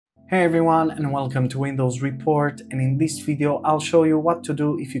Hey everyone, and welcome to Windows Report, and in this video I'll show you what to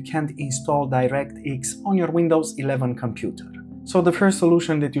do if you can't install DirectX on your Windows 11 computer. So the first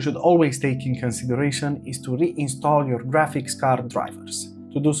solution that you should always take in consideration is to reinstall your graphics card drivers.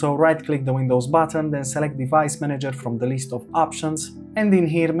 To do so, right-click the Windows button, then select Device Manager from the list of options, and in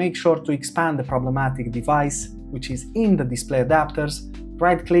here make sure to expand the problematic device, which is in the display adapters,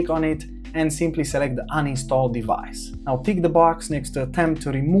 right-click on it, and simply select the uninstalled device. Now tick the box next to attempt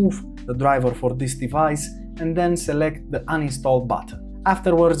to remove the driver for this device and then select the uninstall button.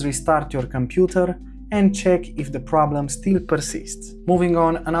 Afterwards, restart your computer and check if the problem still persists. Moving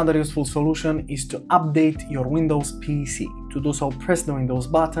on, another useful solution is to update your Windows PC. To do so, press the Windows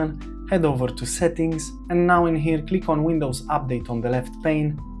button, head over to Settings, and now in here click on Windows Update on the left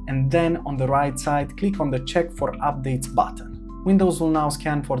pane, and then on the right side click on the Check for Updates button. Windows will now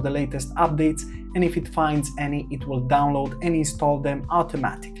scan for the latest updates, and if it finds any, it will download and install them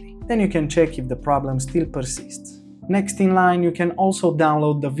automatically. Then you can check if the problem still persists. Next in line, you can also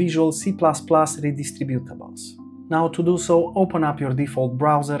download the Visual C++ redistributables. Now to do so, open up your default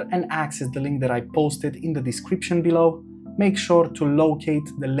browser and access the link that I posted in the description below. Make sure to locate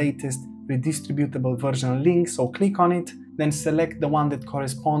the latest redistributable version link, so click on it, then select the one that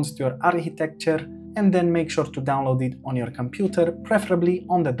corresponds to your architecture, and then make sure to download it on your computer, preferably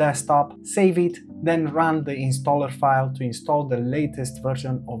on the desktop, save it, then run the installer file to install the latest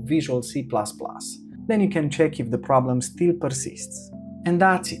version of Visual C++. Then you can check if the problem still persists. And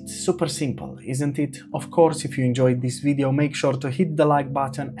that's it, super simple, isn't it? Of course, if you enjoyed this video, make sure to hit the like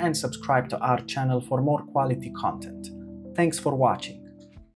button and subscribe to our channel for more quality content. Thanks for watching.